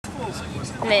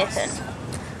Nathan,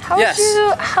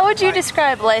 how would you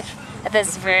describe life at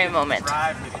this very moment?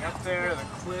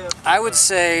 I would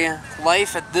say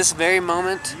life at this very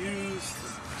moment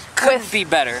couldn't be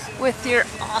better. With your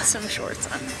awesome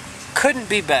shorts on. Couldn't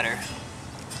be better.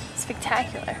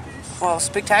 Spectacular. Well,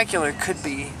 spectacular could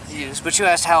be used, but you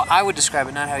asked how I would describe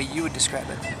it, not how you would describe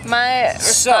it. My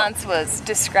response was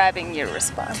describing your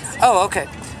response. Oh, okay.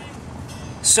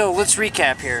 So let's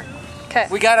recap here. Okay.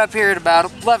 We got up here at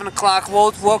about 11 o'clock,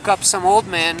 woke up some old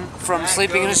man from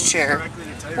sleeping in his chair.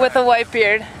 With a white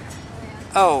beard.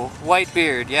 Oh, white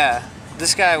beard, yeah.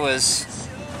 This guy was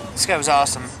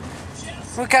awesome.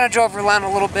 We kind of drove around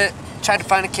a little bit, tried to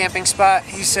find a camping spot.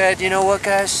 He said, you know what,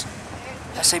 guys?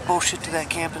 I say bullshit to that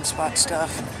camping spot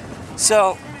stuff.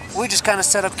 So we just kind of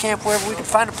set up camp wherever we could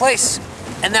find a place.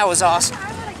 And that was awesome.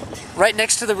 Right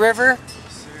next to the river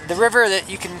that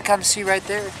you can come see right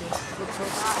there.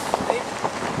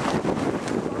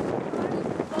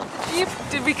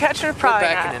 Did we catch her? Probably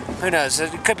not. Who knows?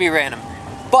 It could be random.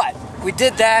 But we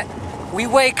did that. We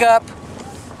wake up.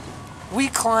 We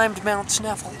climbed Mount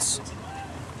Sneffels.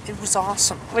 It was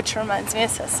awesome. Which reminds me of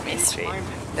Sesame Street.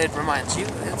 It reminds you.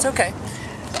 It's okay.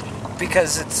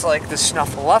 Because it's like the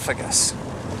Snuffleupagus.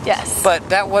 Yes. But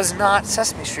that was not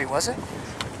Sesame Street, was it?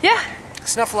 Yeah.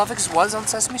 Snuffleupagus was on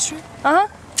Sesame Street? Uh-huh.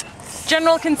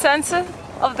 General consensus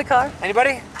of the car.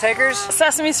 Anybody? Takers?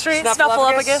 Sesame Street,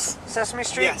 Snuffleupagus. Sesame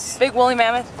Street? Yes. Big woolly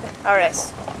mammoth. All right.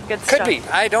 Yes. Good stuff. Could be.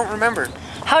 I don't remember.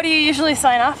 How do you usually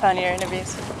sign off on your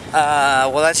interviews?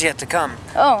 Well, that's yet to come.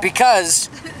 Oh. Because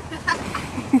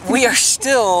we are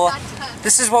still...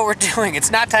 This is what we're doing. It's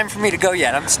not time for me to go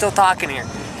yet. I'm still talking here.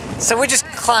 So we just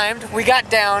climbed. We got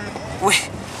down.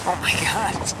 Oh my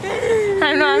God.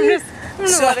 I know. I'm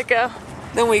gonna let it go.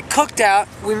 Then we cooked out.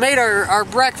 We made our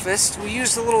breakfast. We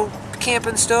used a little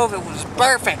camping stove. It was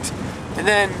perfect. And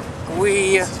then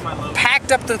we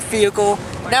packed up the vehicle.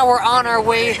 Now we're on our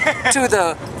way to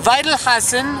the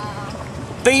Weidelhassen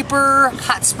Vapor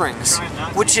Hot Springs,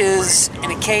 which is in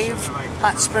a cave.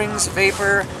 Hot springs,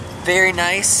 vapor, very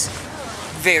nice,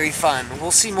 very fun.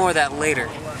 We'll see more of that later.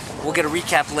 We'll get a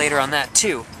recap later on that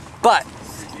too. But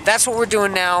that's what we're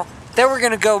doing now. Then we're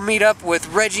gonna go meet up with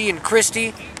Reggie and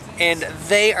Christy, and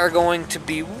they are going to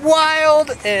be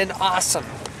wild and awesome.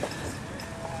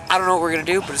 I don't know what we're gonna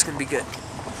do, but it's gonna be good.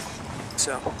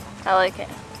 So I like it.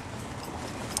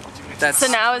 So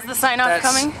now is the sign-off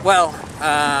coming? Well,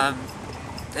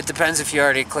 it depends if you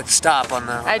already clicked stop on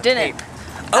the I didn't. tape.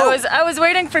 Oh. I was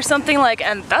waiting for something like,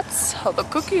 and that's how the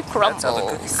cookie crumbles. That's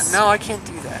how the cookie. No, I can't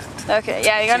do that. Okay,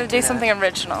 yeah, you gotta do something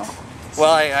original.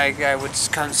 Well, I would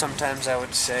sometimes I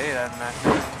would say,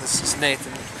 this is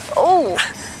Nathan. Oh!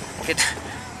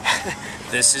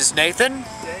 This is Nathan.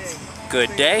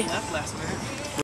 Good day.